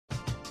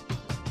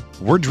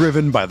We're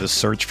driven by the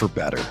search for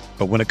better.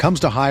 But when it comes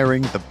to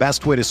hiring, the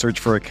best way to search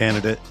for a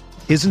candidate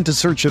isn't to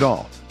search at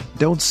all.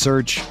 Don't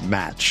search,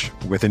 match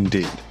with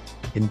Indeed.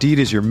 Indeed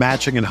is your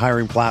matching and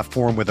hiring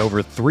platform with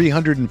over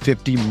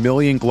 350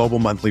 million global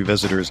monthly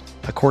visitors,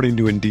 according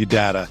to Indeed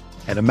data,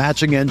 and a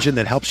matching engine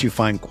that helps you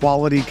find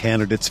quality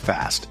candidates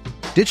fast.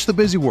 Ditch the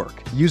busy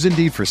work. Use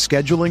Indeed for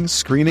scheduling,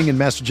 screening, and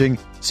messaging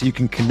so you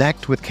can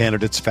connect with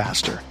candidates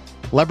faster.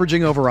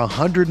 Leveraging over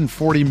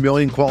 140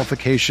 million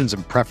qualifications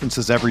and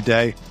preferences every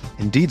day,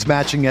 Indeed's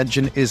matching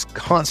engine is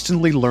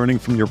constantly learning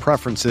from your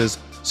preferences,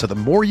 so the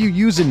more you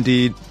use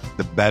Indeed,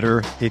 the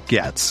better it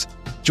gets.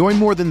 Join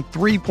more than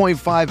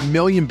 3.5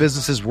 million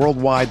businesses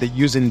worldwide that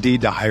use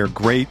Indeed to hire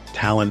great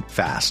talent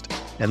fast.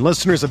 And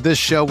listeners of this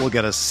show will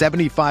get a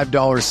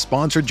 $75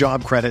 sponsored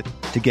job credit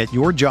to get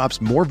your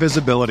jobs more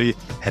visibility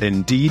at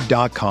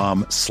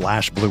Indeed.com/Blue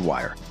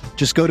Wire.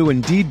 Just go to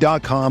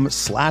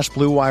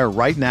Indeed.com/Blue Wire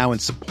right now and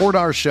support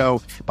our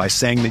show by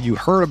saying that you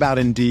heard about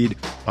Indeed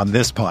on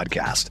this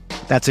podcast.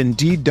 That's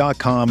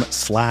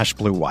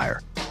Indeed.com/Blue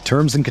Wire.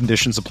 Terms and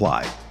conditions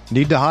apply.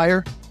 Need to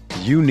hire?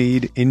 You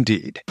need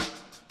Indeed.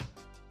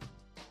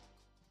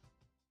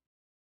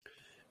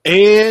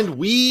 And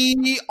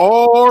we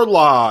are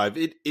live.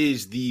 It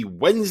is the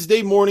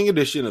Wednesday morning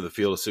edition of the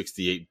Field of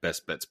 68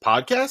 Best Bets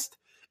podcast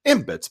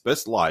and Bets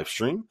Best live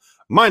stream.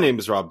 My name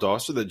is Rob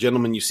Dawser. The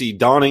gentleman you see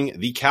donning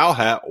the cow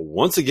hat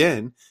once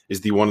again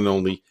is the one and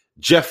only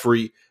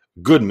Jeffrey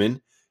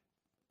Goodman.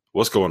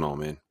 What's going on,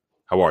 man?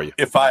 How are you?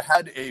 If I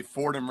had a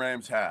Fordham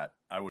Rams hat,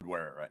 I would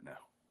wear it right now.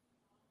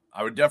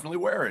 I would definitely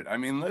wear it. I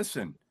mean,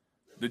 listen,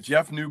 the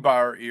Jeff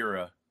Neubauer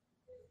era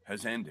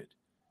has ended.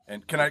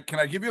 And can I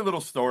give you a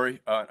little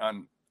story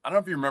on I don't know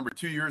if you remember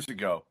 2 years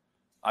ago,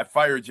 I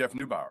fired Jeff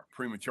Neubauer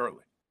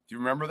prematurely. Do you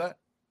remember that?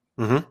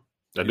 Mm-hmm.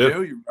 I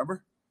do. You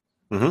remember?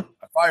 Mm-hmm.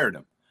 I fired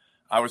him.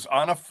 I was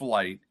on a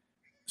flight.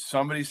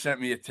 Somebody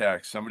sent me a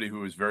text, somebody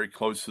who was very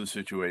close to the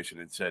situation,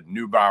 and said,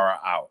 Neubauer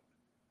out.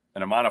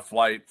 And I'm on a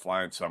flight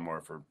flying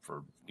somewhere for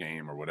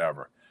game or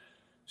whatever.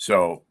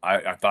 So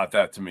I thought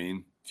that to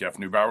mean Jeff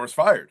Neubauer was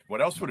fired.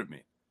 What else would it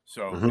mean?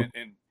 So,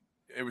 and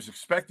it was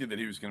expected that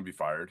he was going to be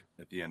fired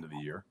at the end of the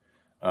year.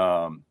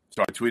 So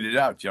I tweeted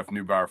out, Jeff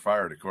Neubauer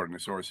fired, according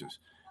to sources.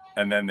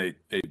 And then they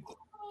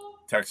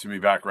texted me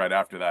back right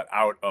after that,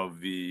 out of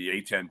the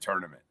A10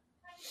 tournament.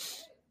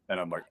 And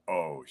I'm like,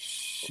 oh,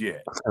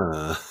 shit.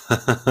 So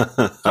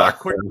I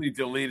quickly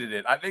deleted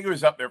it. I think it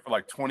was up there for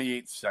like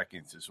 28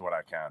 seconds is what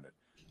I counted.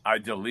 I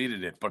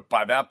deleted it. But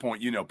by that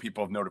point,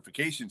 people have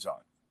notifications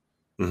on.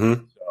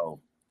 Mm-hmm.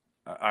 So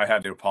I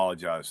had to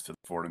apologize to the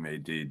Fordham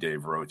AD,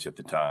 Dave Roach at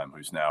the time,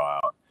 who's now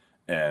out,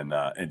 and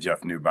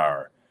Jeff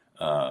Neubauer.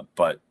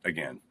 But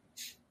again,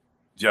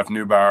 Jeff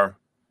Neubauer,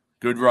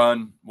 good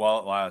run while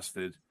it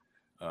lasted.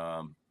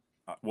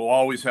 We'll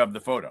always have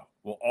the photo.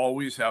 We'll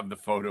always have the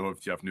photo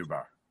of Jeff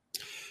Neubauer.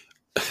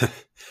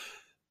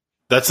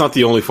 That's not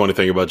the only funny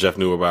thing about Jeff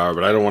Neubauer,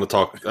 but I don't want to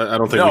talk. I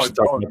don't think we should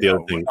talk about the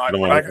other thing. I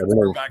can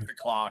turn back the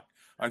clock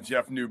on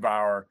Jeff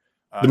Neubauer.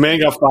 The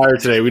man got fired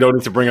today. We don't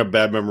need to bring up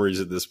bad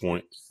memories at this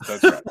point.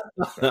 That's right.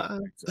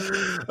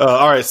 Exactly.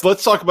 All right, so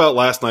let's talk about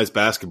last night's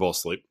basketball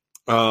slate.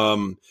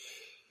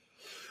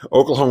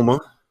 Oklahoma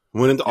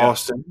went into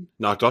Austin,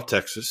 knocked off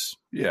Texas.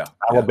 Yeah.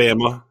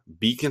 Alabama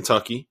beat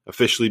Kentucky,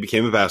 officially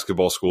became a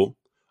basketball school.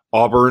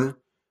 Auburn.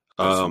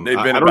 Listen,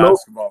 they've been a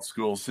basketball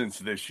school since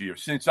this year.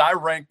 Since I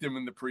ranked them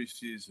in the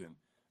preseason,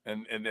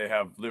 and they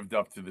have lived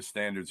up to the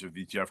standards of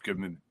the Jeff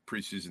Goodman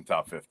preseason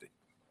top 50.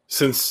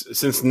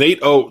 Since Nate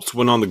Oates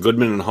went on the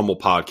Goodman and Humble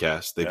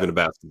podcast, they've been a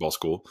basketball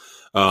school.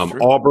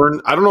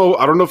 Auburn, I don't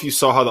know if you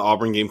saw how the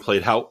Auburn game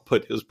played out,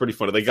 but it was pretty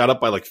funny. They got up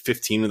by like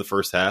 15 in the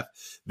first half.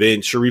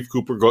 Then Sharif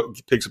Cooper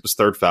picks up his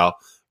third foul,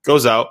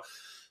 goes out.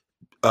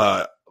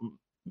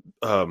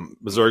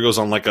 Missouri goes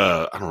on like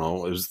it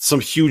was some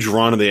huge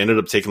run, and they ended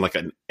up taking like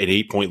an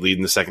 8-point lead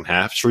in the second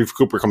half. Sharif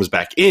Cooper comes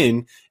back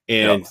in,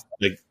 and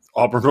like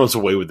Auburn runs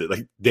away with it.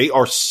 Like they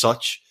are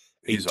such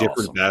a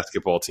different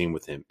basketball team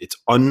with him. It's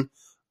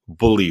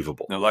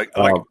unbelievable. No,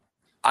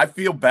 I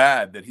feel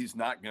bad that he's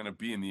not going to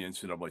be in the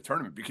NCAA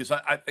tournament because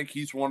I think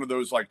he's one of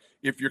those, like,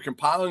 if you're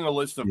compiling a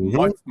list of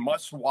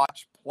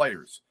must-watch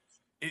players,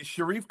 is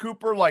Sharif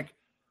Cooper like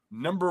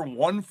number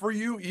one for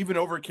you, even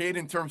over Cade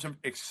in terms of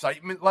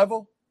excitement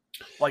level?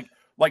 Like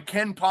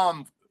Ken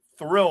Palm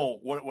thrill,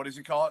 what does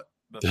he call it?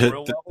 The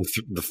thrill level?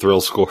 The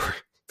thrill score.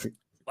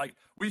 Like,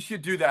 we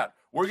should do that.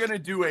 We're going to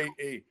do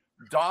a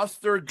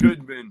Doster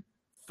Goodman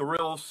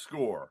thrill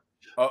score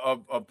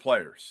of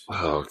players.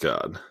 Oh,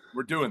 God.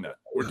 We're doing that.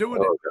 We're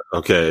doing it.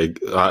 Okay.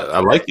 I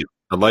like it.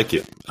 I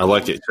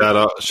like it.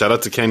 Shout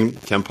out to Ken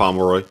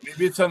Pomeroy.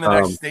 Maybe it's on the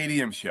next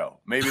stadium show.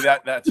 Maybe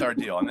that's our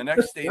deal. On the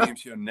next stadium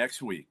show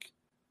next week.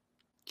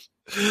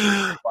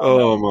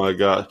 Oh my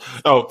God!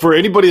 Oh, for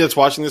anybody that's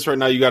watching this right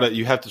now,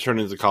 you have to turn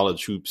into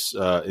College Hoops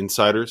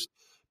insiders,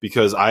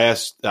 because I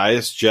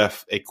asked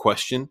Jeff a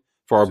question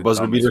for our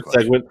buzzer beater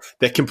segment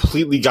that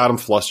completely got him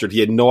flustered. He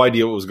had no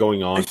idea what was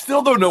going on. I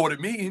still don't know what it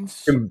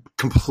means. It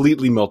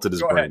completely melted his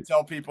brain. Go ahead,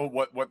 tell people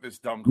what this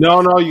dumb.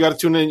 No, you got to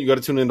tune in. You got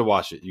to tune in to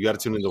watch it.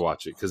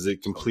 Because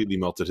it completely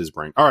melted his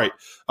brain. All right.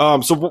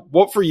 So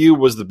what for you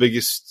was the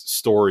biggest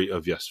story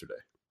of yesterday?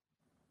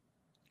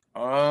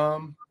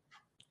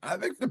 I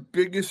think the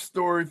biggest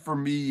story for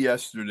me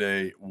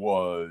yesterday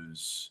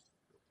was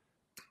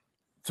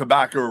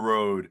Tobacco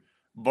Road,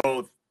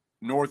 both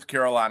North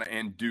Carolina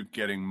and Duke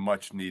getting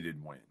much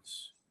needed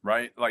wins,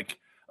 right? Like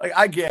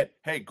I get,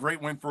 hey,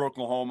 great win for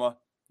Oklahoma.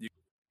 You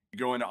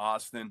go into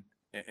Austin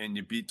and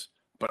you beat,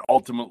 but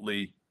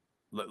ultimately,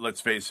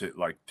 let's face it,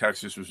 like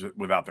Texas was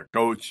without their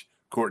coach,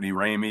 Courtney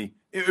Ramey.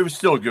 It was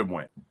still a good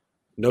win.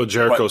 No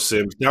Jericho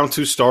Sims, down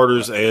 2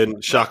 starters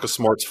and Shaka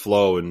Smart's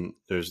flow, and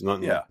there's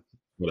nothing. Yeah,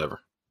 whatever.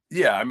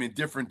 Yeah, I mean,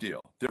 different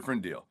deal.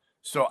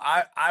 So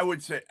I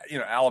would say,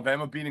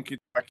 Alabama beating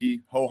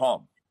Kentucky,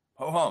 ho-hum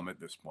at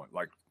this point.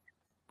 Like,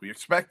 we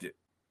expect it.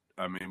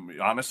 I mean,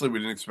 honestly, we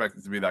didn't expect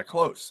it to be that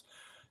close.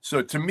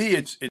 So to me,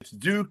 it's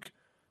Duke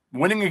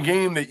winning a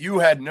game that you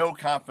had no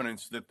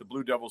confidence that the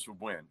Blue Devils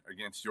would win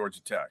against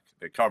Georgia Tech.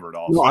 They covered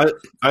also. No,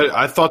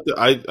 I thought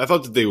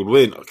that they would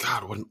win. Oh,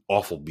 God, what an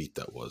awful beat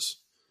that was.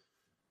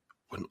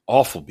 What an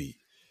awful beat.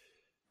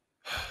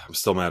 I'm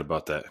still mad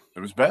about that. It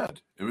was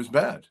bad. It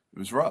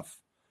was rough.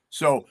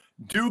 So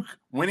Duke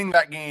winning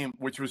that game,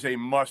 which was a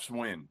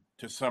must-win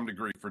to some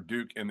degree for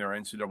Duke and their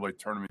NCAA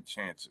tournament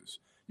chances.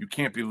 You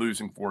can't be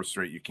losing 4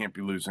 straight. You can't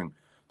be losing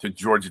to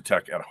Georgia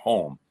Tech at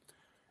home.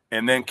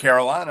 And then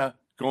Carolina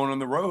going on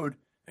the road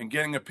and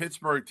getting a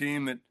Pittsburgh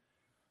team that,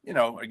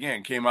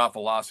 again, came off a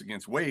loss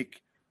against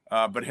Wake,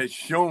 but has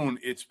shown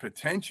its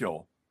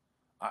potential.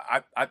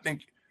 I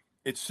think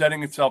it's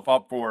setting itself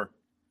up for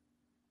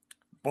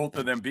both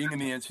of them being in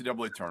the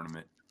NCAA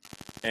tournament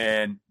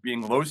and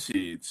being low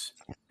seeds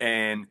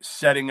and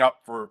setting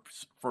up for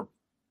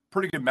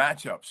pretty good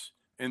matchups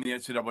in the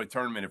NCAA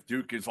tournament. If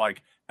Duke is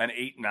like an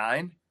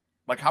 8-9,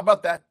 like how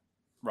about that,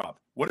 Rob?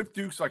 What if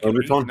Duke's like an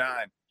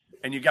 8-9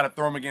 and you got to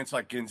throw them against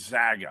like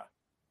Gonzaga?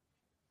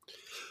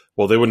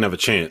 Well, they wouldn't have a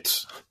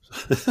chance.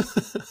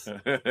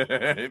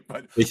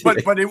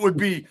 but it would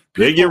be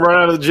they get right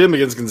out of the gym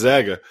against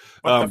Gonzaga.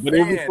 But it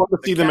would be fun to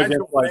see them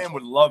against. Fan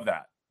would love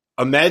that.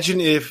 Imagine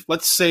if,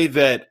 let's say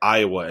that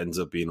Iowa ends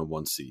up being a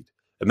 1 seed.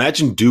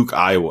 Imagine Duke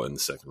Iowa in the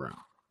second round.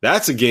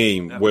 That's a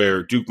game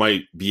where Duke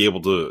might be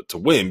able to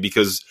win,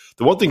 because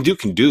the one thing Duke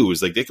can do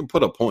is like they can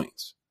put up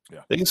points.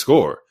 Yeah. They can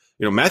score.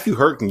 Matthew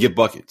Hurt can get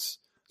buckets.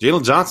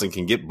 Jalen Johnson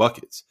can get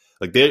buckets.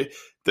 Like they're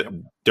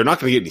not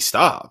going to get any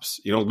stops.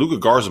 Luka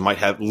Garza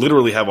might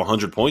literally have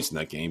 100 points in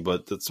that game,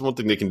 but that's one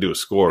thing they can do is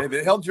score. Hey,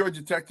 they held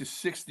Georgia Tech to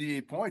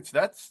 68 points.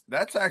 That's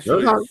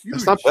actually huge.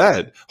 That's not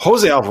bad.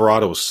 Jose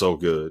Alvarado was so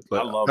good.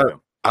 I love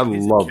him. I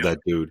love that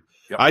dude.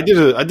 Yep. I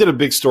did a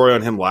big story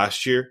on him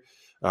last year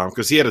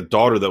because he had a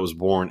daughter that was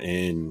born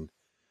in.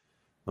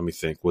 Let me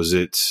think.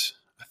 I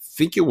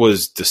think it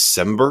was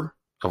December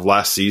of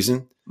last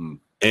season,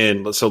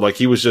 and so like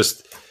he was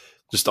just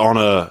on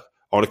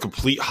a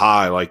complete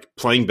high, like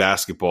playing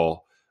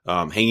basketball,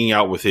 hanging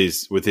out with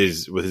his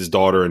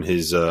daughter and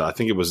his I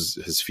think it was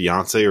his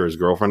fiance or his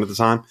girlfriend at the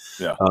time.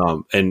 Yeah.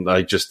 And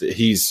like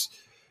he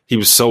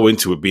was so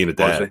into it being a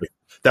dad.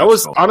 That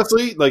was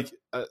honestly like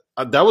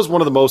that was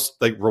one of the most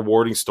like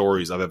rewarding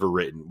stories I've ever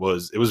written.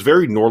 It was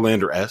very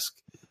Norlander-esque.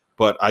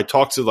 But I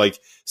talked to like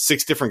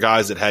 6 different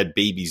guys that had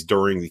babies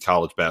during the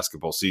college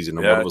basketball season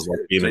and what it was like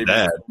being a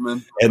dad.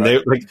 And they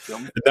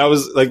that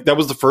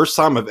was the first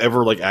time I've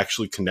ever like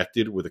actually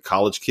connected with a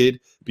college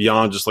kid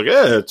beyond just like,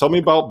 hey, tell me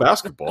about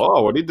basketball.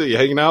 Oh, what do you do? You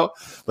hanging out?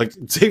 Like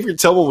Xavier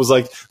Tillman was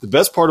like, the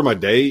best part of my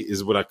day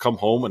is when I come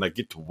home and I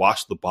get to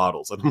wash the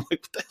bottles. And I'm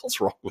like, what the hell's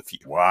wrong with you?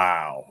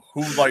 Wow.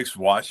 Who likes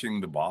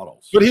washing the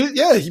bottles? But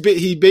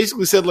he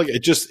basically said like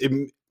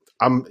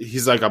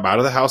he's like, I'm out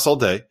of the house all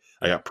day.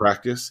 I got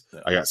practice,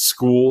 I got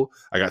school,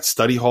 I got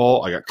study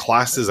hall, I got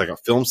classes, I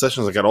got film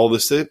sessions, I got all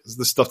this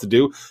stuff to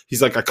do.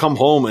 He's like, I come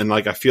home and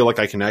like I feel like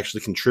I can actually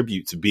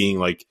contribute to being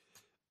like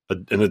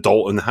an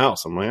adult in the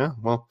house. I'm like, yeah,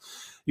 well,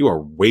 you are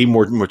way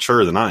more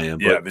mature than I am,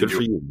 but good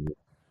for you.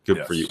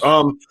 Good for you.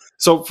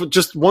 So for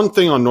just one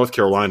thing on North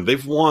Carolina,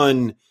 they've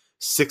won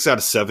 6 out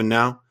of 7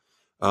 now.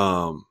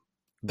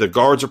 The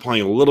guards are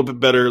playing a little bit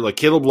better. Like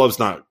Caleb Love's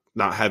not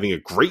having a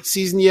great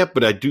season yet,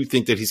 but I do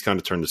think that he's kind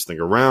of turned this thing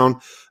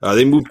around.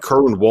 They moved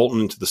Kerwin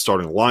Walton into the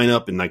starting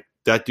lineup, and like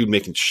that dude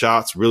making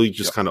shots really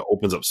just kind of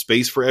opens up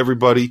space for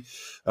everybody.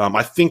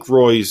 I think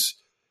Roy's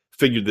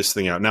figured this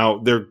thing out. Now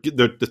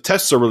the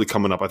tests are really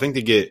coming up. I think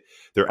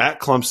they're at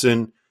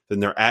Clemson,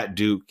 then they're at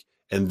Duke,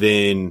 and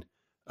then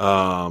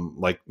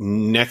like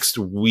next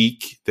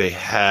week they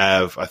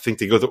have, I think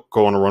they go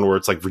on a run where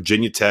it's like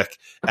Virginia Tech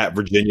at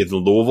Virginia, then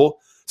Louisville.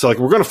 So like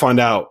we're going to find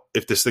out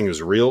if this thing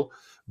is real.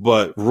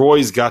 But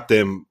Roy's got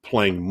them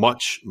playing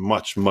much,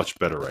 much, much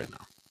better right now.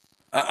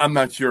 I'm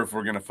not sure if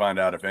we're going to find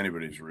out if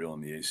anybody's real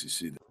in the ACC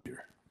this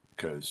year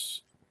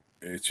because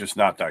it's just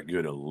not that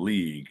good a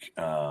league.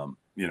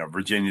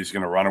 Virginia's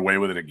going to run away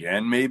with it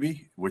again,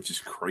 maybe, which is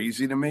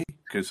crazy to me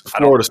because I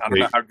don't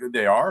know how good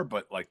they are,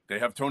 but like they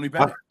have Tony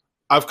Bennett.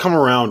 I've come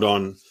around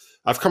on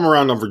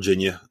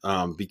Virginia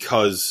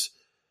because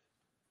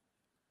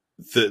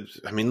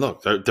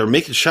look, they're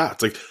making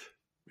shots. Like,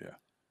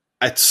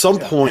 at some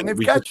point,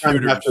 we just kind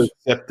of have to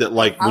accept that,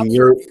 like, when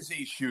you're is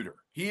a shooter,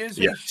 he is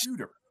a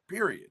shooter.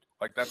 Period.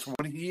 Like, that's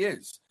what he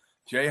is.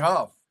 Jay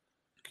Huff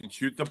can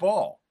shoot the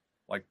ball.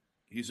 Like,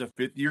 he's a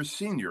fifth-year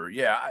senior.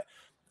 Yeah.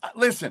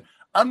 Listen,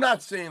 I'm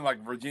not saying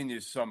like Virginia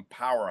is some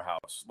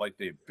powerhouse like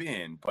they've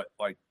been, but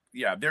like,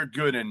 yeah, they're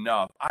good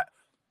enough.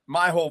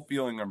 My whole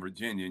feeling on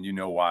Virginia, and you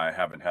know why I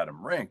haven't had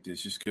them ranked,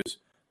 is just because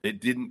they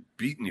didn't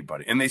beat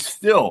anybody, and they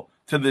still,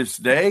 to this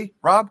day,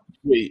 Rob.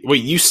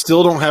 Wait, you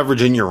still don't have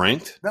Virginia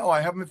ranked? No,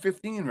 I have them at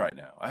 15 right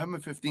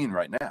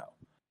now.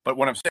 But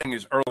what I'm saying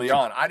is, early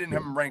on, I didn't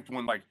have them ranked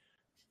when like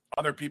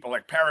other people,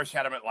 like Parrish,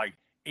 had them at like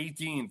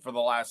 18 for the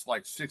last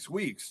like 6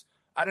 weeks.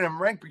 I didn't have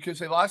them ranked because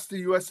they lost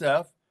to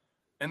USF,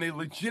 and they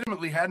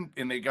legitimately hadn't,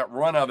 and they got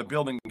run out of the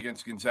building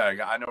against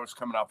Gonzaga. I know it's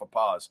coming off a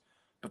pause,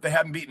 but they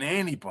haven't beaten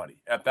anybody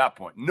at that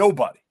point.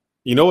 Nobody.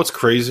 You know what's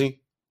crazy?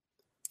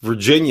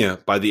 Virginia,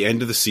 by the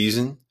end of the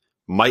season,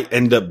 might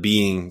end up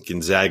being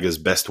Gonzaga's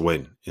best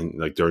win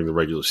during the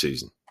regular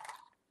season.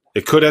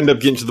 It could end up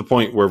getting to the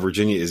point where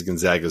Virginia is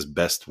Gonzaga's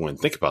best win.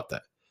 Think about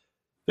that.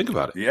 Think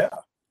about it. Yeah.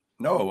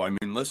 No, I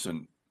mean,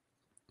 listen,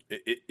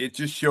 it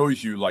just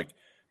shows you, like,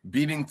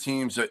 beating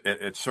teams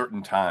at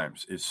certain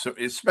times is so,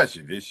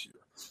 especially this year,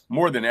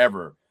 more than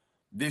ever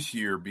this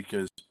year,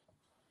 because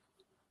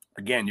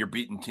again, you're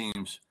beating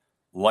teams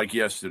like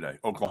yesterday,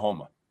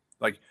 Oklahoma.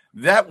 Like,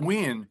 that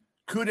win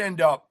could end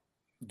up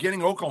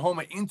getting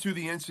Oklahoma into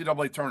the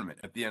NCAA tournament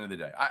at the end of the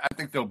day. I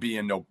think they'll be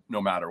in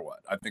no matter what.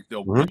 I think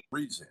they'll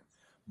freeze in.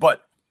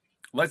 But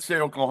let's say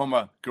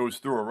Oklahoma goes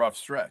through a rough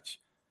stretch.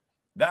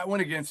 That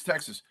win against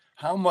Texas,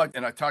 how much,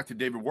 and I talked to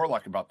David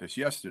Warlock about this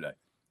yesterday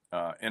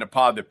in a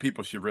pod that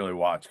people should really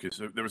watch,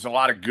 because there was a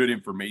lot of good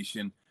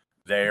information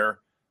there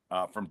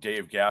from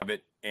Dave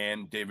Gavitt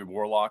and David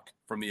Warlock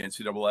from the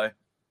NCAA.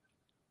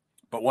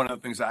 But one of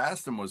the things I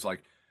asked him was,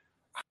 like,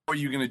 how are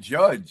you going to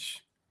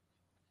judge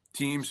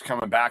teams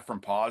coming back from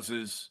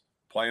pauses,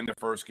 playing the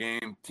first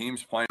game,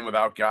 teams playing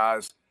without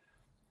guys?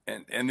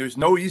 And there's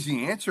no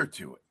easy answer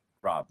to it,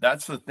 Rob.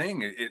 That's the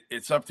thing.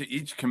 It's up to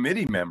each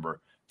committee member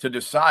to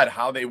decide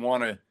how they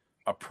want to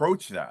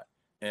approach that.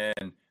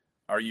 And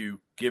are you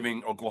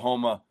giving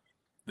Oklahoma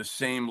the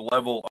same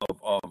level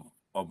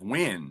of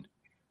win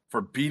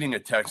for beating a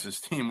Texas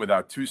team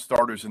without two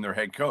starters and their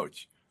head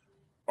coach?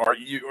 Or are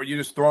you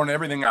just throwing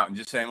everything out and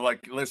just saying,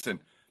 like,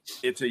 listen,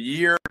 it's a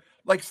year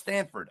like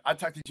Stanford? I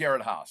talked to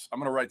Jared Haas. I'm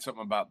going to write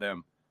something about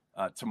them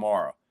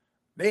tomorrow.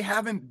 They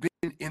haven't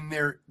been in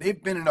there.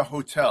 They've been in a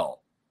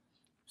hotel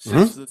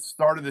since the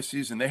start of the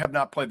season. They have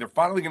not played. They're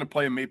finally going to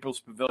play in Maples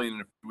Pavilion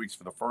in a few weeks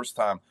for the first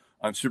time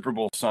on Super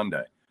Bowl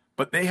Sunday.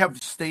 But they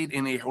have stayed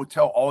in a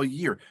hotel all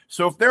year.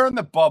 So if they're in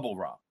the bubble,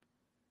 Rob,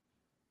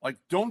 like,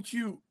 don't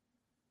you,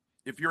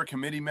 if you're a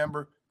committee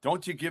member,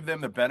 don't you give them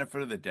the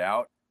benefit of the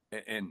doubt?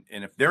 And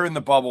if they're in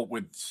the bubble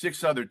with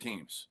 6 other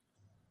teams,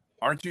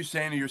 aren't you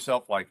saying to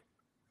yourself, like,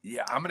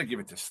 yeah, I'm going to give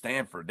it to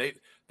Stanford.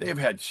 They've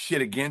had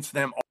shit against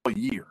them all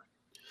year.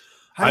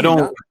 I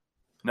don't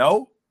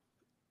know.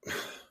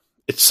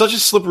 It's such a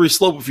slippery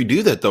slope if you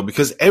do that, though,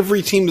 because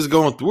every team is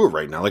going through it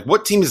right now. Like,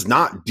 what team is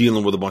not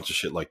dealing with a bunch of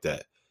shit like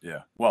that?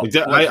 Yeah. Well,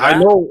 I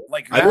know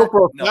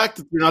for a fact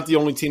that you're not the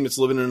only team that's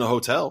living in a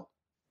hotel.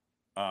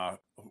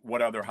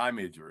 What other high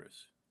major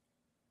is?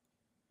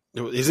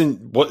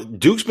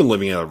 Duke's been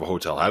living out of a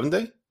hotel, haven't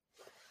they?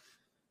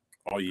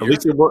 All year?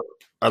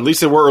 At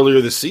least they were earlier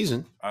this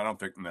season. I don't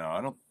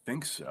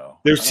think so.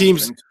 There's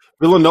teams.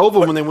 Villanova,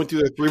 when they went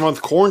through their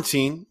 3-month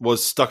quarantine,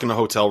 was stuck in a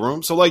hotel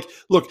room. So, like,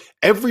 look,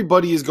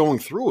 everybody is going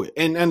through it,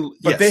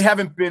 but they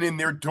haven't been in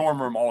their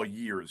dorm room all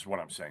year, is what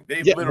I'm saying.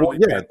 They've literally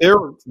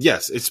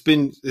it's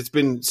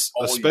been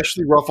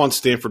especially rough on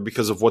Stanford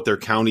because of what their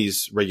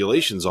county's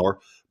regulations are.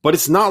 But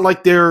it's not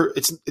like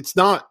it's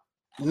not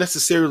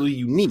necessarily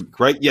unique,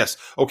 right? Yes,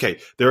 okay.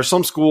 There are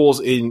some schools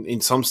in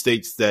some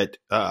states that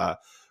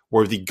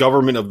where the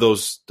government of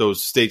those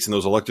states and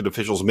those elected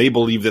officials may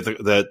believe that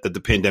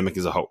the pandemic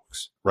is a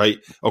hoax, right?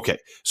 Okay,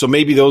 so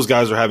maybe those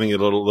guys are having a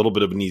little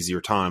bit of an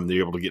easier time.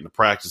 They're able to get into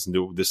practice and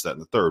do this, that,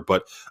 and the third.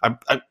 But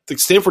I think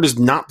Stanford is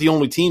not the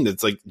only team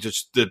that's like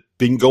just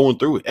been going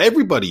through it.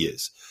 Everybody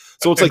is.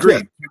 So it's like,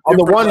 yeah, on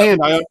the one hand,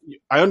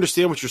 I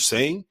understand what you're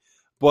saying,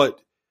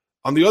 but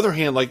on the other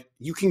hand, like,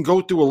 you can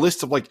go through a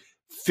list of like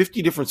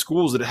 50 different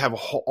schools that have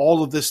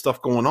all of this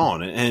stuff going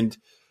on, and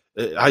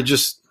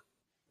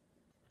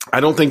I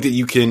don't think that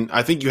you can.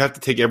 I think you have to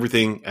take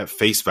everything at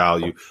face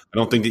value. I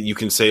don't think that you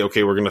can say,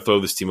 okay, we're going to throw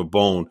this team a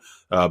bone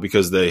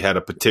because they had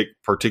a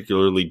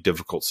particularly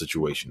difficult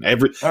situation.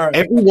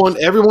 Everyone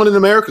in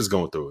America is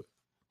going through it.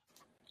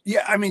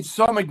 Yeah, I mean,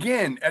 some,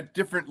 again, at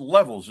different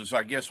levels is,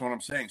 I guess, what I'm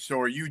saying. So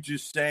are you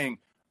just saying,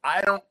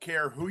 I don't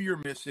care who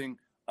you're missing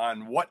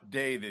on what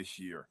day this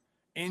year,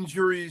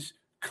 injuries,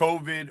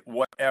 COVID,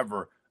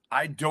 whatever,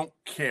 I don't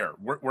care.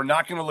 We're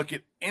not going to look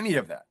at any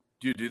of that.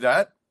 Do you do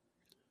that?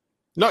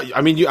 No,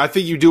 I mean, I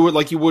think you do it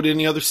like you would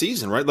any other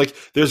season, right? Like,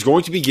 there's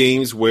going to be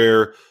games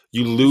where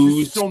you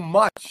lose so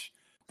much.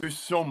 There's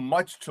so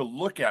much to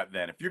look at.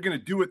 Then, if you're going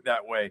to do it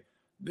that way,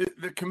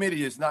 the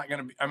committee is not going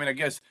to be. I mean, I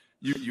guess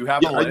you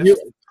have a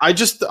list. I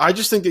just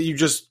think that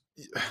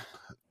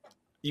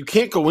you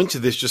can't go into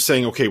this just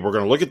saying, okay, we're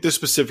going to look at this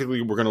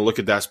specifically, we're going to look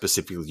at that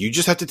specifically. You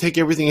just have to take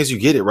everything as you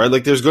get it, right?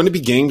 Like, there's going to be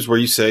games where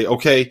you say,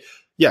 okay,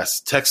 yes,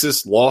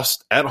 Texas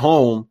lost at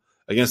home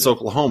against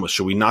Oklahoma.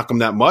 Should we knock them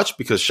that much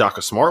because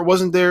Shaka Smart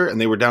wasn't there and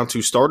they were down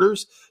 2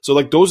 starters? So,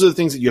 like, those are the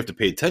things that you have to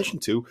pay attention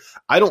to.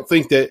 I don't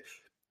think that,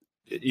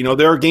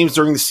 there are games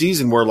during the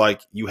season where,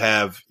 like, you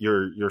have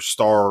your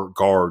star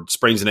guard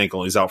sprains an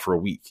ankle and is out for a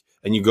week,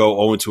 and you go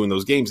 0-2 in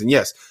those games. And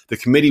yes, the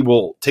committee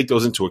will take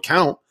those into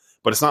account,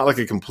 but it's not like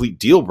a complete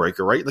deal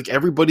breaker, right? Like,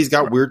 everybody's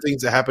got weird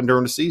things that happen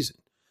during the season.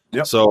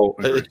 Yep. So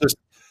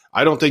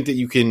I don't think that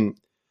you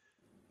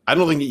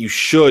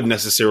should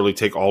necessarily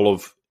take all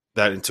of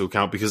that into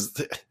account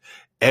because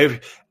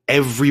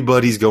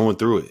everybody's going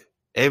through it.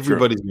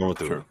 Everybody's going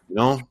through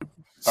it.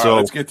 So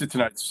let's get to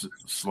tonight's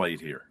slate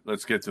here.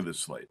 Let's get to the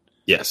slate.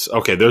 Yes.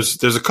 Okay.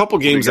 There's a couple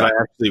games that I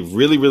actually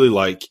really, really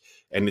like,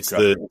 and it's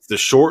the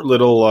short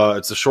little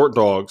it's the short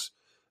dogs.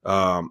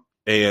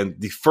 And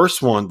the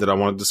first one that I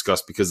want to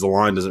discuss, because the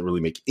line doesn't really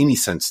make any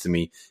sense to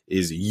me,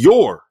 is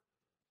your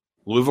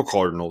Louisville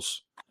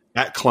Cardinals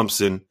at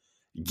Clemson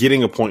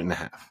getting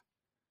 1.5.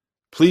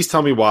 Please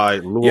tell me why.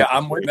 Louisville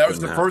that was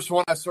the first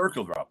one I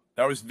circled, Rob.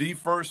 That was the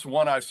first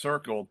one I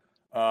circled.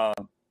 I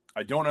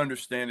don't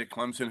understand it.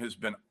 Clemson has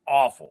been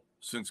awful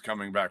since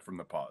coming back from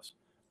the pause.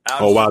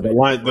 Absolutely. Oh,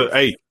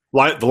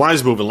 wow. The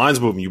line's moving.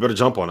 Line's moving. You better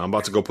jump on it. I'm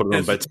about to go put it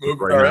on BetSperts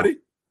right already? Now.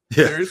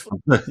 Yeah. Seriously?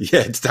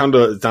 Yeah, it's down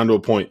to a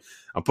point.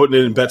 I'm putting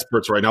it in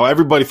BetSperts right now.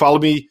 Everybody follow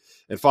me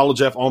and follow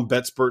Jeff on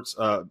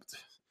BetSperts.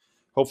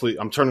 Hopefully,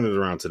 I'm turning it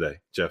around today,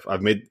 Jeff.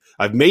 I've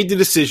made the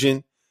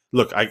decision.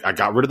 Look, I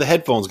got rid of the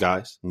headphones,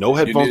 guys. No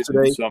headphones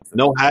today.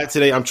 No hat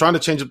today. I'm trying to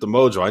change up the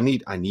mojo.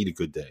 I need a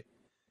good day.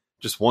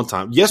 Just one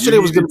time. Yesterday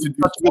was going to be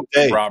such a good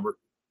day, Robert.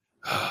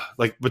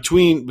 Like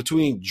between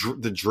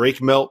the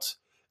Drake melt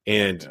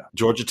and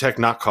Georgia Tech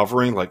not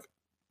covering, like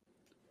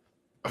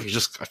I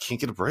can't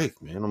get a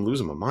break, man. I'm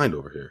losing my mind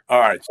over here. All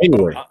right.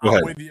 Anyway,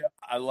 I'm with you.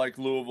 I like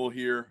Louisville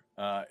here.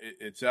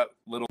 It's at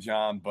Little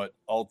John, but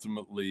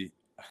ultimately,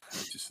 I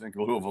just think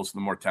Louisville's the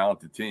more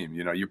talented team.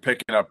 You're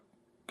picking up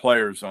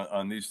players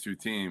on these two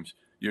teams.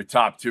 Your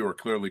top two are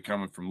clearly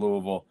coming from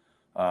Louisville.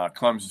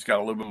 Clemson's got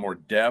a little bit more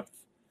depth.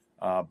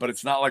 But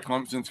it's not like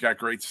Clemson's got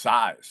great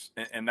size,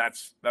 and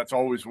that's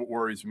always what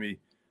worries me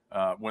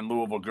when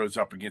Louisville goes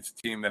up against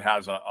a team that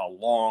has a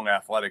long,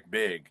 athletic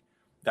big.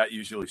 That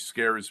usually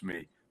scares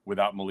me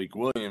without Malik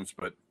Williams,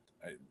 but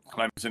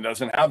Clemson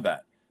doesn't have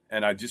that,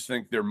 and I just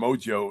think their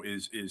mojo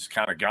is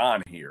kind of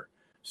gone here.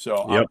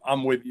 So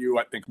I'm with you.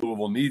 I think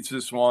Louisville needs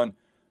this one.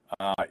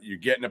 You're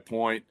getting a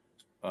point.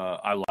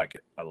 I like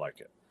it.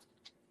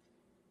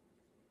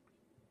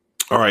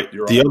 All right.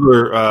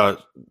 The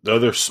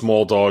other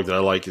small dog that I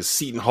like is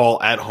Seton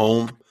Hall at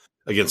home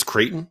against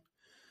Creighton.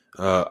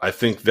 I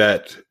think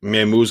that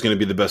Mamu is going to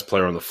be the best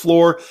player on the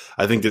floor.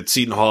 I think that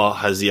Seton Hall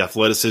has the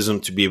athleticism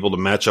to be able to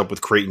match up with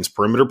Creighton's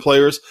perimeter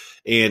players.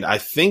 And I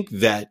think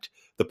that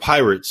the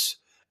Pirates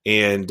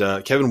and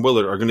Kevin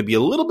Willard are going to be a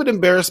little bit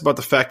embarrassed about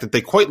the fact that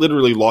they quite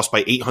literally lost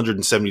by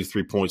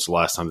 873 points the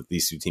last time that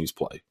these two teams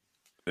played.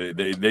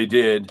 They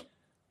did.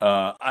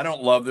 I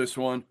don't love this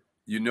one.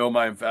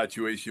 My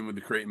infatuation with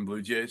the Creighton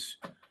Blue Jays.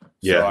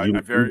 So I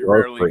very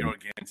rarely go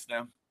against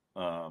them.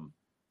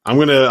 I'm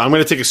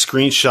gonna take a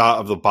screenshot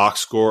of the box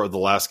score of the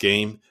last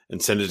game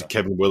and send it to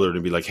Kevin Willard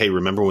and be like, "Hey,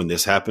 remember when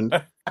this happened?"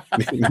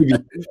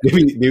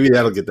 maybe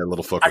that'll get that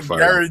little fucker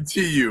fired. I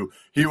guarantee you,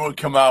 he will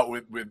come out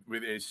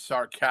with a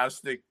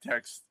sarcastic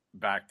text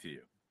back to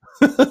you.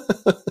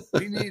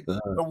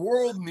 The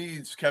world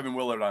needs Kevin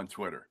Willard on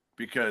Twitter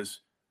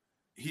because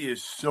he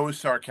is so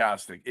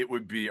sarcastic. It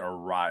would be a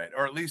riot,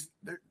 or at least.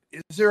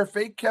 Is there a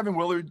fake Kevin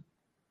Willard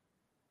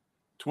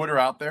Twitter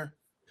out there?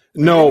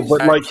 No,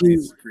 but like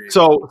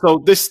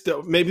so this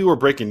maybe we're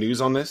breaking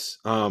news on this.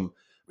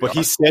 But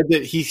he said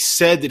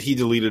that he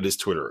deleted his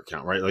Twitter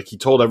account, right? Like he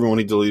told everyone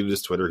he deleted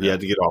his Twitter. He had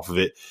to get off of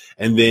it.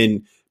 And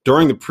then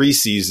during the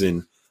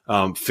preseason,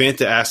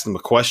 Fanta asked him a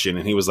question,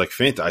 and he was like,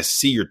 "Fanta, I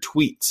see your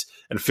tweets."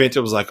 And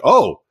Fanta was like,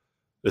 "Oh,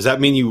 does that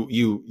mean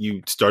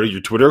you started your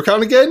Twitter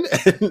account again?"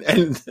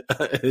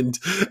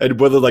 and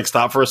Willard like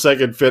stopped for a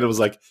second. Fanta was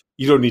like,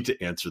 "You don't need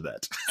to answer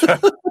that."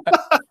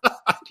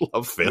 I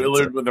love Fanta.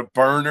 Willard with a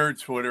burner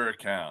Twitter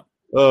account.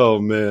 Oh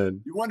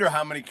man! You wonder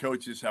how many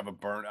coaches have a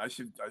burn. I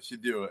should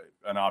do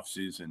an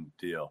off-season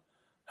deal.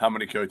 How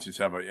many coaches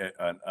have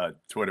a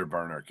Twitter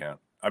burner account?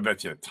 I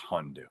bet you a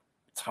ton do.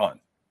 A ton.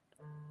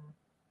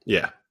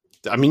 Yeah,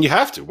 I mean you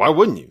have to. Why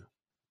wouldn't you?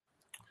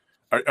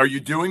 Are you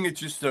doing it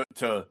just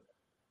to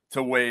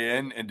weigh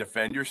in and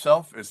defend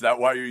yourself? Is that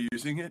why you're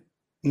using it?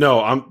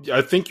 No,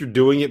 I think you're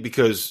doing it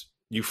because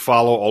you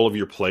follow all of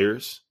your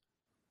players,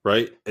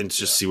 right? And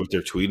just see what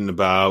they're tweeting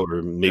about,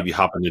 or maybe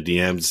hop into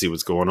DMs to see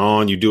what's going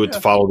on. You do it to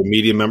follow the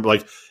media member.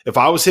 Like if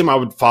I was him, I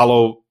would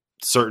follow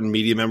certain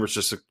media members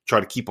just to try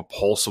to keep a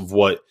pulse of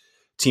what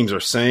teams are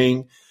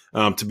saying,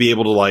 to be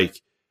able to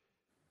like,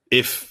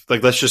 if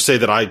like, let's just say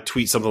that I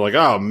tweet something like,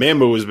 oh,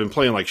 Mammo has been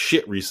playing like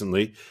shit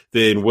recently,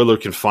 then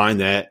Willard can find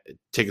that,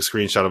 take a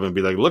screenshot of it and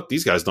be like, look,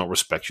 these guys don't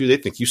respect you. They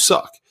think you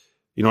suck.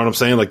 You know what I'm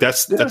saying? Like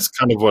that's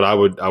kind of what I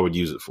would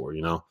use it for,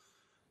 you know?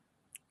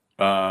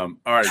 All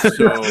right.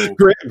 So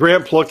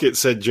Grant Plunkett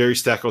said Jerry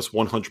Stackhouse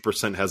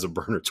 100% has a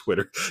burner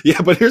Twitter.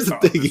 Yeah, but here's the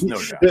thing: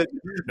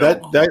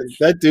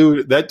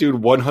 that dude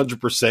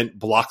 100%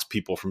 blocks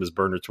people from his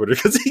burner Twitter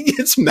because he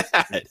gets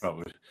mad.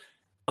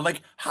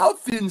 Like, how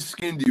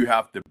thin-skinned do you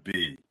have to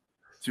be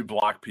to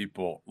block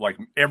people? Like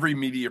every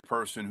media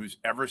person who's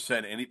ever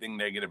said anything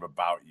negative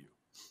about you.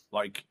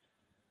 Like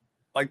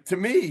to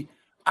me,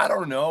 I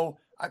don't know.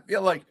 I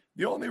feel like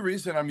the only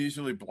reason I'm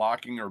usually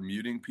blocking or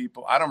muting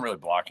people, I don't really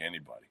block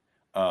anybody.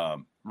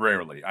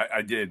 Rarely.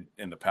 I did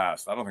in the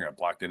past. I don't think I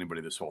blocked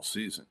anybody this whole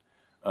season.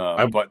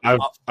 I've blocked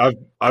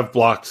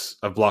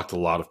a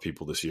lot of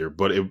people this year,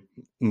 but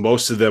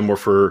most of them were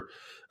for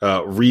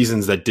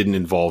reasons that didn't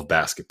involve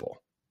basketball.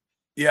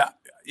 Yeah.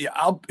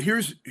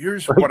 Here's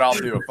what I'll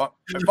do.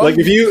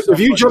 If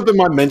you jump in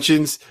my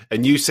mentions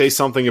and you say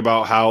something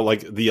about how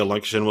like the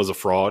election was a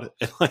fraud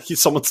and like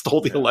someone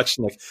stole the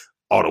election, like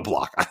auto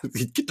block.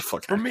 Get the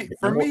fuck out of me.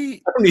 For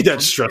me, I don't need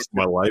that stress in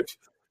my life.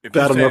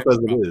 Bad enough as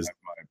it is.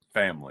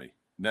 Family,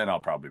 then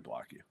I'll probably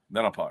block you.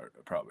 Then I'll probably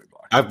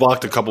block you. I've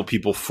blocked a couple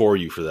people for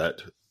you for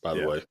that, by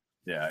the way.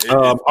 Yeah.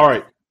 All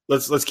right,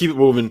 let's keep it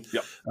moving.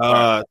 Yep.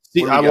 I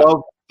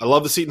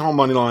love the Seton Hall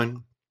money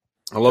line.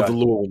 I love the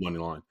Louisville money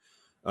line.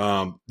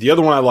 The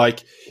other one I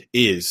like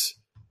is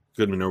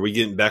Goodman. Are we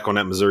getting back on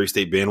that Missouri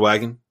State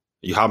bandwagon? Are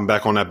you hopping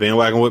back on that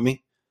bandwagon with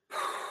me?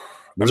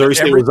 Missouri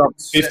State was up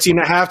 15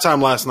 at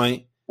halftime last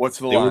night. What's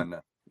the line?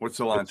 What's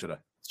the line today?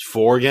 It's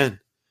 4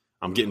 again.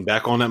 I'm getting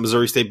back on that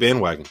Missouri State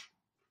bandwagon.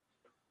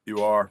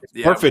 You are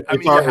perfect.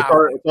 It's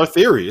our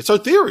theory. It's our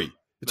theory.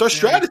 It's our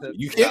strategy.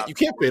 You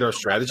can't fade our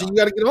strategy. You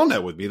got to get on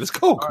that with me. Let's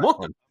go. Come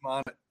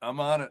on. I'm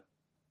on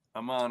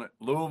it.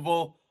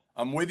 Louisville.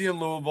 I'm with you in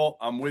Louisville.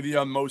 I'm with you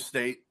on Mo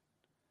State.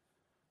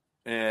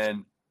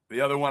 And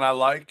the other one I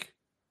like.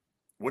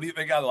 What do you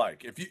think I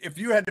like? If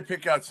you had to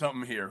pick out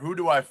something here, who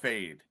do I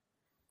fade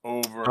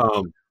over?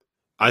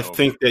 I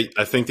think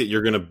that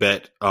you're going to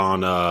bet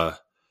on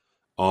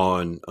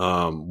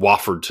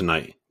Wofford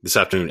tonight, this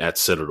afternoon at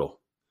Citadel.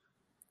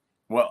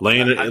 Well,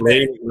 laying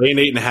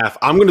 8.5.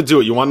 I'm going to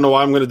do it. You want to know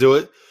why I'm going to do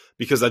it?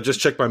 Because I just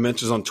checked my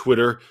mentions on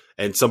Twitter,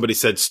 and somebody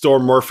said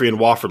Storm Murphy and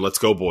Wofford, let's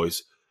go,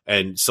 boys.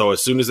 And so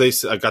as soon as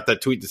I got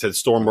that tweet that said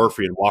Storm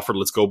Murphy and Wofford,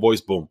 let's go,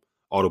 boys. Boom,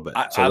 auto bet.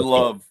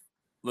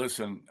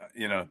 Listen,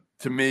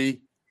 to me,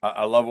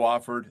 I love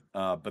Wofford,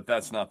 but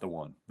that's not the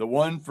one. The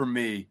one for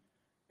me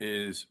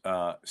is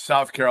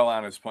South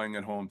Carolina is playing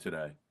at home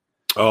today.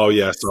 Oh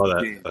yeah, I saw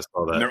that.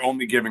 And they're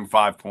only giving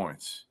 5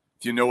 points.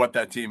 Do you know what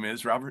that team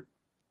is, Robert?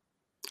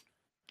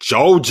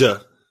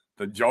 Georgia.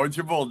 The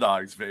Georgia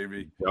Bulldogs,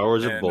 baby.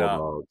 Georgia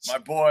Bulldogs. My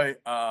boy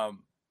on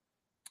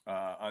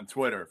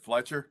Twitter,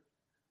 Fletcher.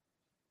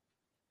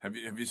 Have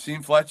you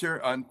seen Fletcher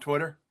on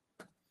Twitter?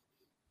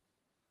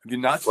 Have you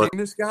not seen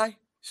this guy?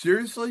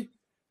 Seriously?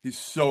 He's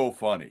so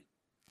funny.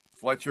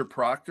 Fletcher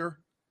Proctor.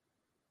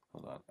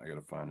 Hold on, I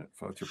gotta find it.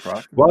 Fletcher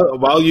Proctor. Well,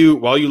 while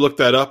you look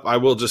that up, I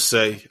will just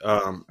say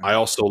I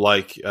also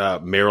like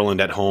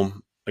Maryland at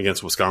home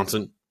against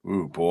Wisconsin.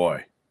 Ooh,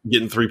 boy.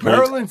 Getting 3 points.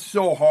 Maryland's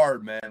so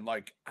hard, man.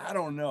 Like, I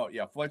don't know.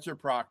 Yeah, Fletcher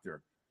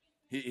Proctor.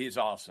 He's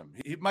awesome.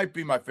 He might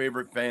be my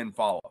favorite fan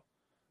follow.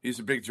 He's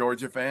a big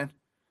Georgia fan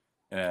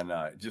and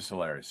just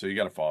hilarious. So you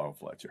got to follow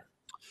Fletcher.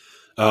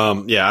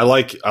 Yeah, I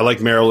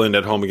like Maryland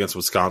at home against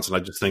Wisconsin. I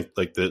just think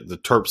like the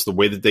Terps, the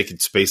way that they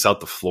could space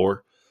out the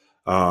floor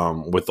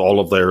with all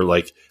of their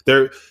like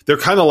they're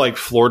kind of like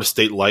Florida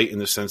State light in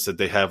the sense that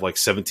they have like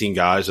 17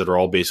 guys that are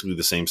all basically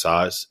the same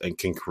size and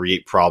can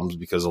create problems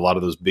because a lot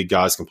of those big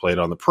guys can play it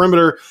on the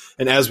perimeter.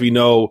 And as we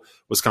know,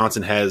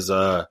 Wisconsin has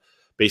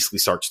basically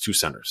starts 2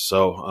 centers.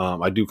 So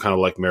I do kind of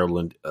like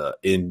Maryland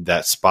in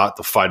that spot.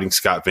 The Fighting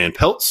Scott Van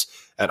Pelt's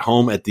at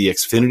home at the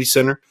Xfinity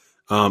Center.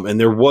 And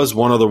there was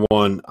one other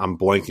one I'm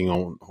blanking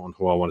on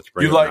who I wanted to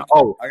bring up.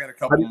 I got a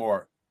couple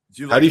more.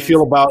 How do you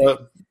feel about it?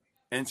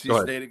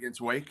 NC State against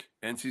Wake.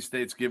 NC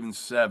State's given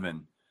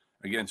 7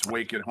 against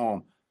Wake at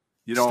home.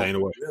 You don't staying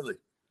away. Really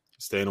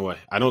Staying away.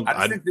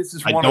 I think this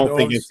is I one don't of those,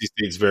 think NC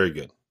State's very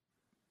good.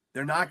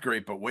 They're not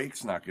great, but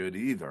Wake's not good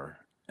either.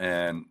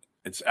 And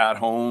it's at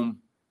home.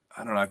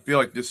 I don't know. I feel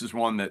like this is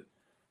one that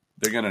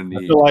they're going to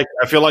need.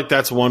 I feel like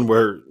that's one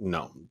where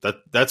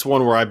that's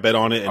one where I bet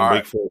on it and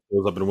Wake Forest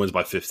goes up and wins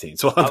by 15.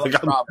 So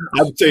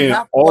I'm saying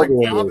all the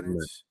way.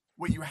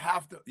 Well, you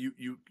have to.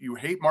 You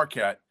hate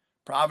Marquette.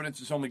 Providence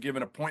is only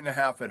given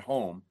 1.5 at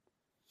home,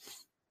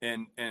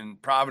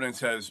 and Providence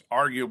has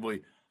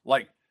arguably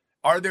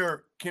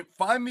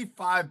find me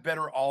 5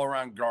 better all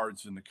around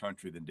guards in the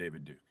country than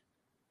David Duke.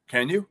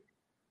 Can you?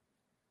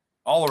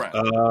 All around.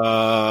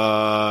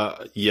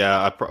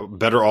 Yeah,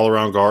 better all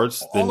around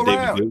guards than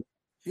David Duke.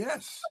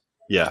 Yes.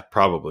 Yeah,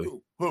 probably.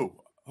 Who?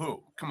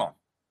 Come on.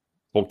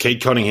 Well,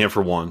 Cade Cunningham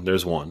for one.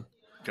 There's one.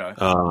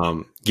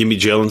 Okay. Give me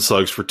Jalen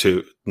Suggs for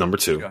number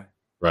 2. Okay.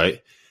 Right.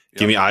 Yep.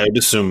 Give me Ayo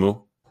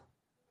Dosunmu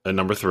at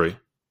number 3.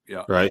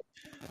 Yeah. Right.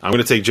 I'm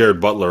going to take Jared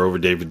Butler over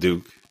David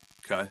Duke.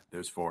 Okay.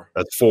 There's 4.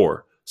 That's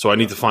 4. So I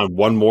need to find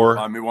one more.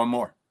 Find me one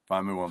more.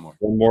 One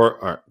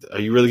more. All right. Are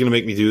you really going to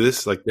make me do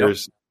this? Like,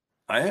 there's.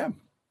 I am.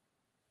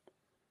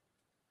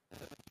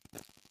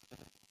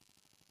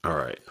 All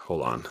right.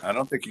 Hold on. I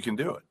don't think you can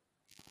do it.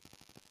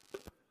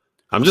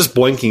 I'm just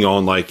blanking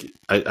on, like,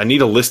 I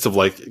need a list of,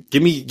 like,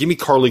 give me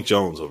Carlik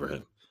Jones over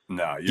him.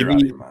 No, you're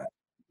out of your mind.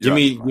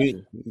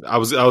 I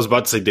was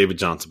about to say David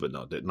Johnson, but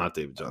no, not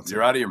David Johnson.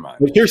 You're out of your mind.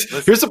 Like, here's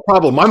the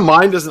problem. My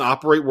mind doesn't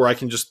operate where I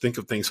can just think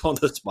of things on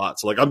the spot.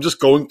 So, like, I'm just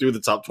going through the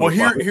top 25.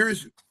 Well,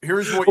 here's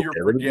what you're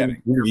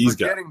forgetting. You're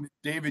forgetting that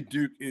David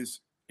Duke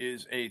is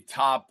a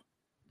top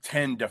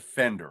 10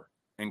 defender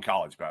in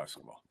college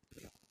basketball.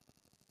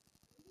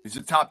 He's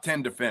a top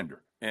 10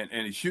 defender, and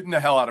he's shooting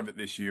the hell out of it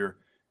this year.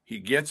 He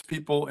gets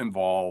people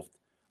involved.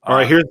 All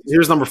right,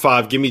 here's number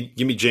 5. Give me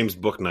James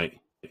Bouknight.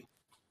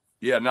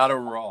 Yeah, not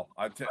overall.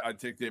 I'd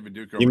take David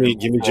Duke over. Give me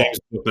James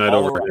Bouknight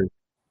over him.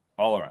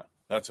 All around.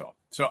 That's all.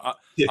 So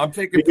I'm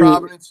taking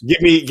Providence.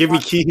 Give me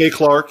Kihei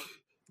Clark.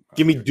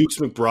 Give me Dukes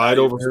McBride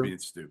over him. Being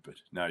stupid.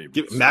 Now you're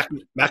being Mac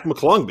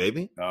McClung,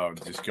 baby. Oh,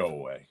 just go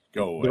away.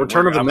 Go away. The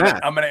return of the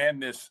Mac. I'm going to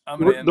end this.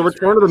 The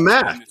return of the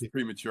Mac.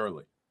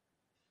 Prematurely.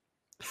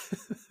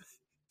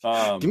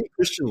 Give me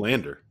Christian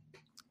Lander.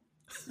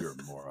 You're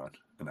a moron.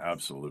 An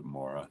absolute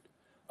moron.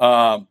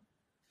 What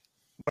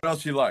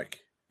else you like?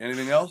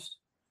 Anything else?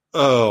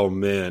 Oh,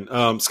 man.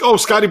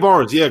 Scotty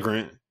Barnes. Yeah,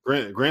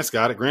 Grant's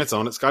got it. Grant's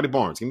on it. Scotty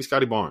Barnes. Give me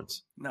Scotty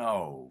Barnes.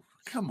 No.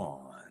 Come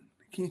on.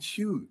 I can't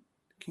shoot.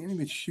 Can't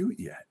even shoot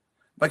yet.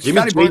 Like, give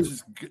Scotty Barnes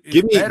is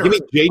give me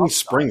Jaden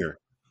Springer.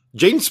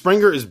 Jaden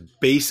Springer is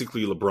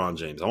basically LeBron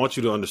James. I want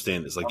you to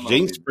understand this. Like,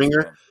 Jaden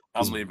Springer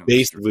is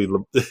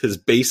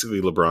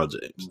basically LeBron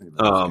James.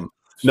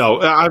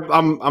 No,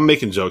 I'm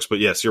making jokes, but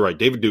yes, you're right.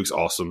 David Duke's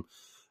awesome.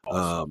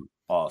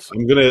 Awesome.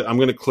 I'm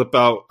gonna clip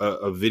out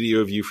a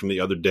video of you from the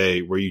other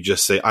day where you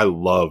just say, "I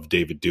love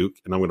David Duke,"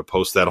 and I'm gonna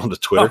post that onto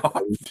Twitter.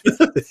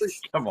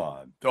 Come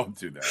on, don't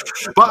do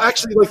that. But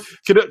actually, like,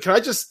 can I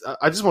just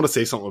want to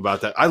say something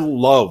about that. I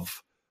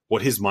love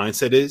what his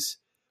mindset is,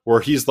 where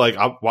he's like,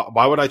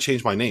 "Why would I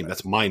change my name?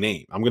 That's my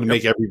name. I'm gonna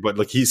make everybody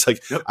like." He's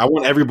like, "I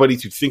want everybody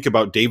to think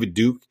about David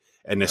Duke."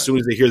 And as soon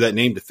as they hear that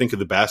name, to think of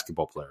the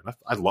basketball player.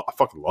 I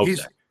fucking love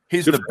that.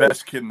 He's the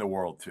best kid in the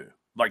world too.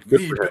 Like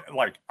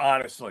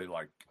honestly,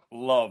 like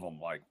love him,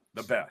 like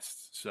the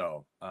best.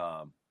 So,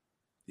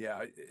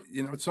 yeah,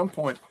 at some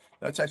point,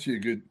 that's actually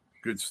a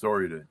good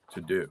story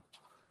to do.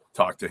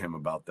 Talk to him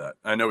about that.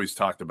 I know he's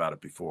talked about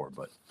it before,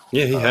 but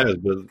yeah, he has,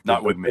 but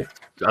not with me.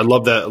 I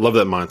love that. I love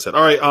that mindset.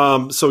 All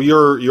right, so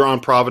you're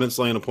on Providence,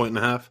 laying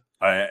 1.5.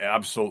 I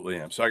absolutely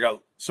am. So I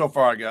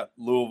got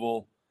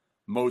Louisville,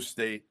 Mo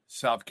State,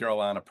 South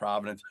Carolina,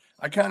 Providence.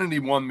 I kind of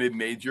need one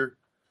mid-major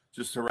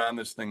just to round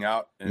this thing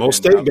out. Mo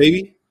State,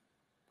 baby.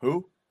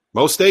 Who?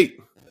 Mo State.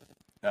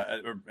 All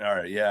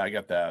right, yeah, I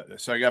got that.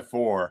 So I got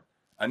 4.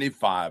 I need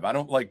 5. I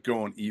don't like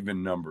going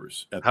even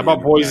numbers. How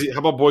about Boise? How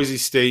about Boise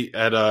State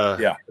at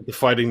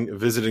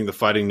visiting the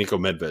Fighting Nico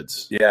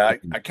Medveds? Yeah,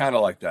 I kind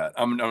of like that.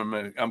 I'm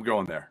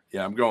going there.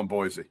 Yeah, I'm going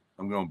Boise.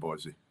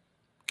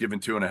 Giving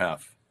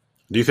 2.5.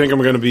 Do you think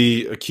I'm going to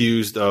be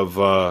accused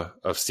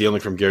of stealing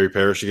from Gary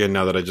Parrish again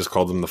now that I just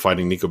called them the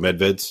Fighting Nico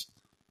Medveds?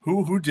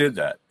 Who did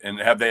that? And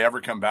have they ever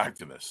come back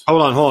to this?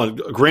 Hold on.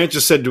 Grant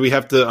just said, do we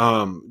have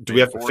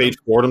to fade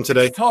Fordham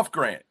today? It's tough,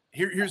 Grant.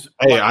 Here's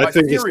I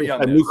think it's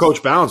a new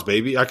coach bounce,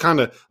 baby. I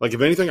kind of like,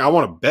 if anything, I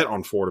want to bet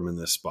on Fordham in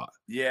this spot.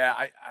 Yeah,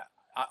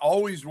 I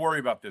always worry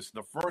about this.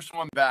 The first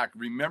one back,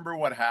 remember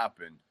what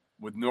happened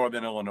with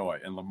Northern Illinois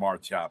and Lamar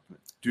Chapman.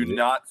 Do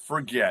not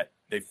forget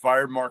they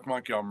fired Mark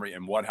Montgomery,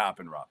 and what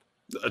happened, Rob?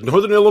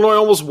 Northern Illinois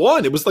almost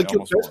won. It was like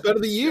your best bet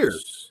of the year.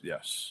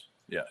 Yes.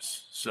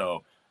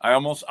 So I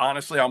almost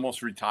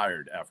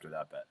retired after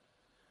that bet.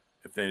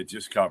 If they had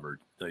just covered,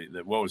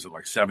 what was it,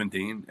 like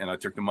 17, and I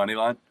took the money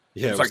line?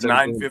 Yeah, it was like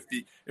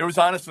 950. It was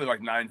honestly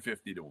like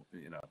 950 to.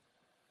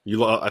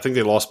 I think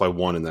they lost by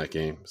 1 in that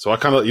game. So I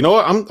kind of, you know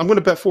what? I'm going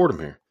to bet Fordham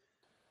here.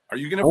 Are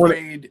you going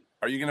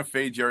to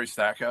fade Jerry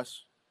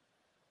Stackhouse?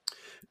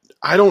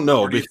 I don't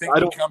know. Or do you think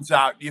he comes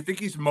out? Do you think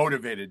he's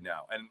motivated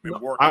now and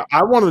working?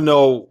 I want to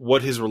know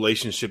what his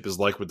relationship is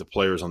like with the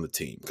players on the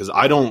team, because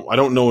I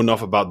don't know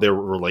enough about their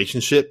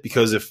relationship.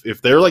 Because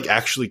if they're like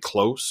actually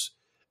close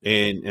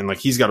and like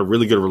he's got a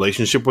really good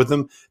relationship with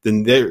them,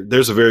 then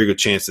there's a very good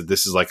chance that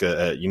this is like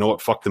a you know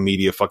what, fuck the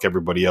media, fuck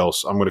everybody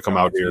else. I'm going to come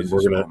out here and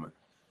we're going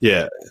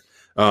to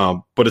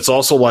but it's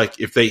also like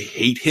if they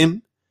hate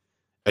him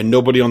and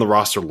nobody on the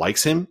roster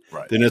likes him,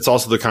 then it's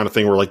also the kind of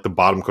thing where like the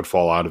bottom could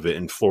fall out of it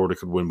and Florida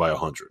could win by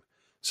 100.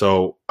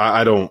 So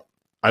I don't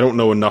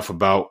know enough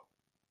about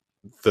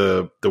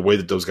the way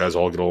that those guys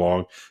all get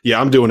along. Yeah,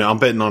 I'm doing it. I'm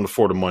betting on the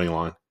Florida money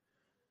line.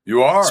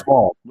 You are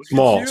small.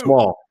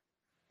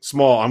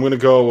 I'm gonna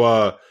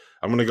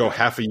go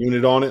half a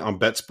unit on it on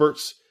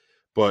BetSperts,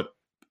 but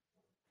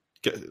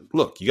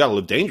look, you got to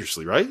live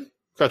dangerously, right?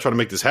 Gotta try to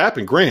make this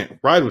happen. Grant,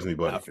 ride with me,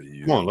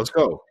 buddy. Come on, let's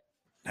go.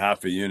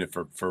 Half a unit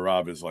for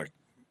Rob is like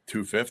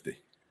 $250.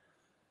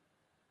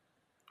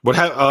 What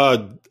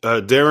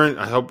Darren?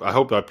 I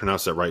hope I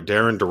pronounced that right.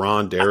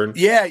 Darren.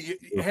 Yeah.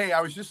 Hey, I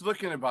was just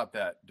looking about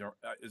that.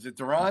 Is it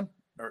Duran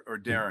or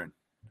Darren?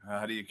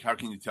 How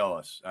can you tell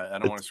us? I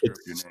don't want to screw up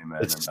your name,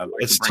 man.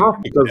 It's tough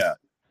because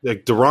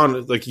like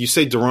Duran, like you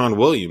say Duran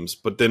Williams,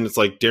 but then it's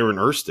like Darren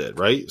Erstead,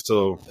 right?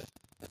 So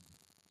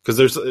because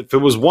if it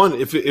was one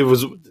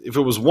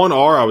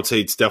R, I would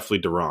say it's definitely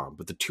Duran,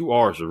 but the two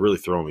R's would really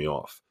throw me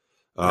off.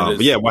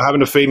 But yeah, what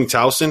happened to Fading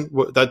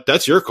Towson?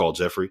 That's your call,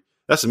 Jeffrey.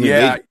 That's a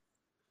yeah.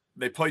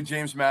 They played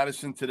James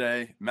Madison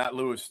today. Matt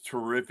Lewis,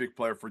 terrific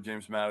player for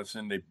James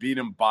Madison. They beat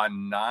him by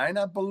 9,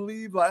 I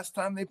believe, last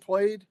time they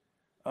played.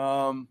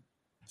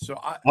 It's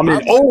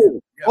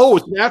an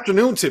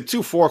afternoon tip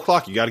too.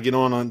 4:00. You got to get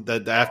on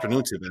the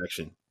afternoon tip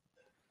action.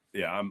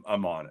 Yeah,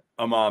 I'm on it.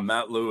 I'm on.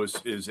 Matt Lewis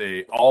is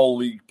a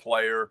all-league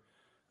player.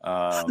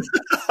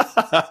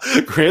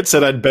 Grant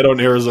said I'd bet on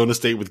Arizona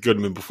State with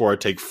Goodman before I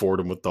take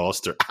Fordham with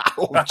Doster.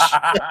 Ouch.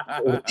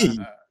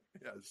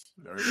 Yes,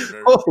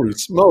 very holy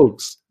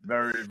smokes!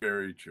 Very,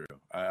 very true.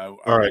 All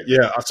right,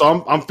 yeah.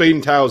 So I'm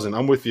fading Towson.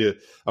 I'm with you.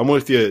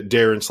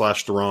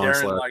 Darren / Duran.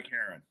 Darren like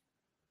Heron.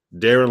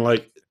 Darren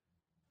like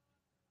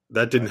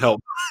that didn't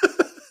help.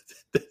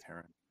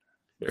 Heron.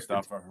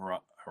 Mustafa Heron.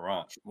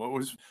 What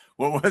was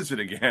it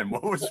again?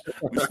 What was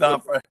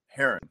Mustafa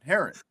Heron?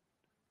 Heron,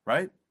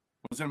 right?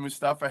 Wasn't it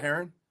Mustafa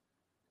Heron?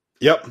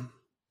 Yep.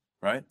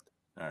 Right.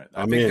 All right.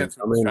 I think that's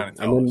what I'm trying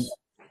to tell us.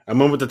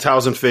 I'm in with the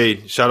Towson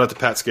fade. Shout out to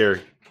Pat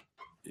Scary.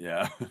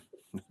 Yeah,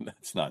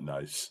 that's not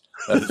nice.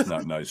 That is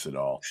not nice at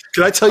all.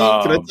 Can I tell you?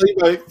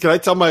 Can I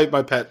tell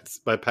my Pat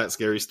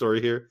Scary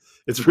story here?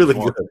 It's really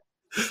good.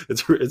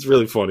 It's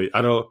really funny.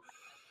 I don't.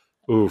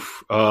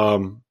 Oof.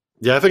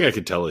 Yeah, I think I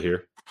could tell it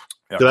here.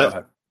 Yeah, go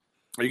ahead.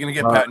 Are you going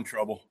to get Pat in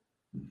trouble?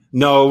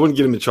 No, I wouldn't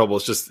get him in trouble.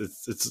 It's just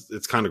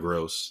it's kind of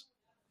gross.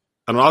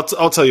 I don't know,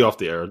 I'll tell you off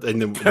the air,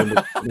 and then we'll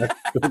back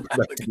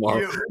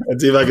tomorrow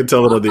and see if I can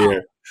tell it on the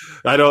air.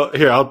 I don't.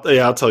 Here,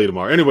 I'll tell you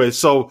tomorrow. Anyway,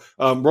 so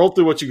roll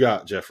through what you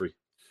got, Jeffrey.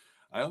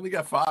 I only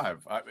got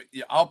 5.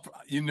 I'll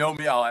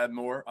add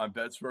more on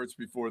BetSports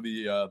before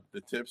the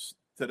tips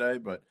today.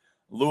 But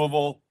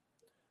Louisville,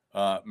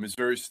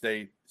 Missouri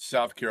State,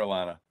 South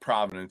Carolina,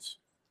 Providence,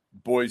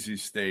 Boise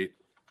State,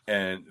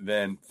 and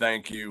then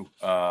thank you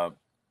to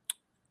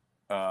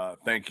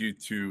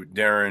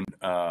Darren.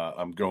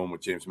 I'm going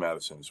with James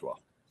Madison as well.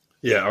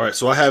 Yeah, all right.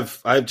 So I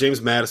have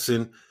James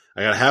Madison.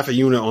 I got half a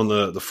unit on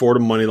the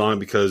Fordham money line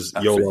because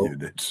YOLO.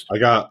 I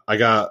got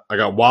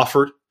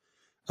Wofford.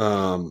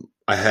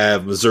 I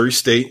have Missouri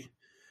State.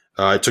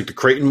 I took the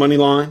Creighton money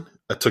line.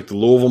 I took the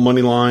Louisville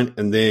money line,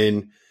 and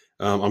then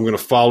I'm going to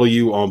follow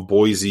you on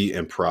Boise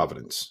and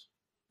Providence.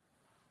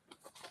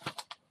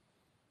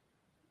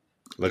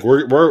 Like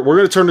we're going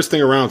to turn this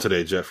thing around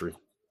today, Jeffrey.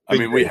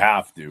 We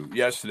have to.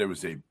 Yesterday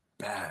was a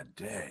bad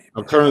day.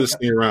 I'm turning this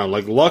thing around.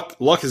 Like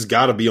luck has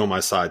got to be on my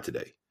side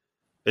today.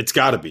 It's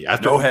got to be.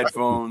 No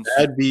headphones,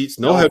 bad beats,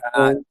 no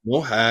headphones, no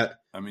hat.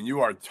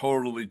 You are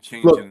totally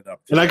changing it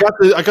up today.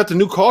 And I got the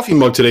new coffee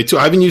mug today too.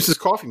 I haven't used this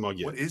coffee mug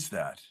yet. What is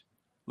that?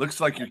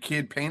 Looks like your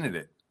kid painted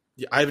it.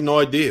 Yeah, I have no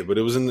idea, but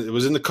it was in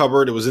the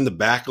cupboard. It was in the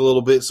back a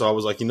little bit, so I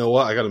was like, you know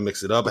what? I got to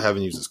mix it up. I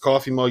haven't used this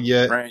coffee mug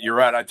yet. Grant, you're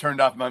right. I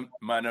turned off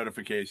my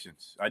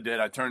notifications. I did.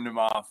 I turned them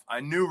off. I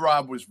knew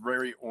Rob was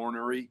very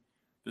ornery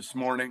this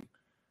morning.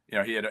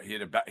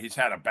 He's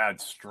had a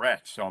bad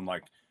stretch. So I'm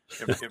like,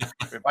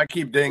 if I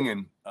keep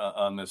dinging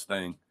on this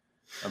thing,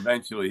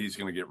 eventually he's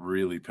going to get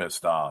really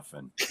pissed off.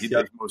 And he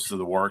does most of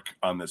the work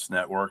on this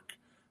network.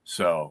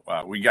 So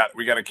we got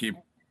to keep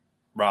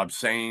Rob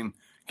sane,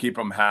 keep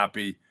him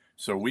happy.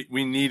 So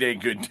we need a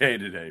good day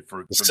today.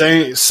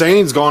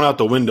 Sane's gone out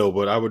the window,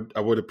 but I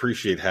would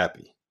appreciate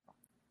happy.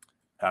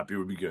 Happy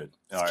would be good.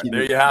 All right,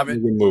 there you have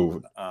it.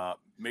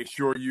 Make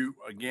sure you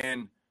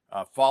again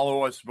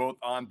follow us both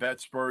on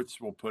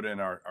BetSports. We'll put in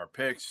our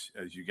picks,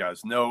 as you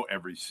guys know,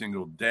 every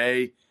single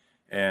day.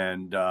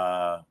 And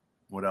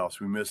what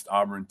else? We missed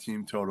Auburn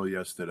team total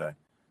yesterday.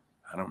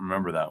 I don't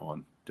remember that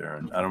one,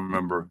 Darren. I don't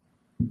remember.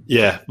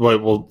 Yeah,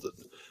 well,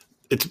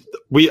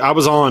 I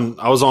was on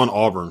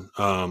Auburn.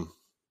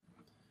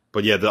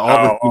 But yeah, the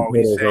Auburn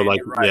team totals are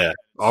like right.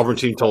 Auburn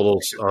team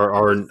totals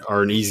are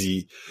an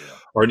easy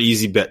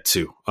bet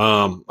too.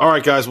 All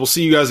right, guys, we'll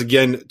see you guys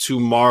again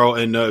tomorrow.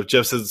 And if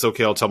Jeff says it's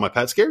okay, I'll tell my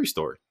Pat Scary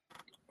story.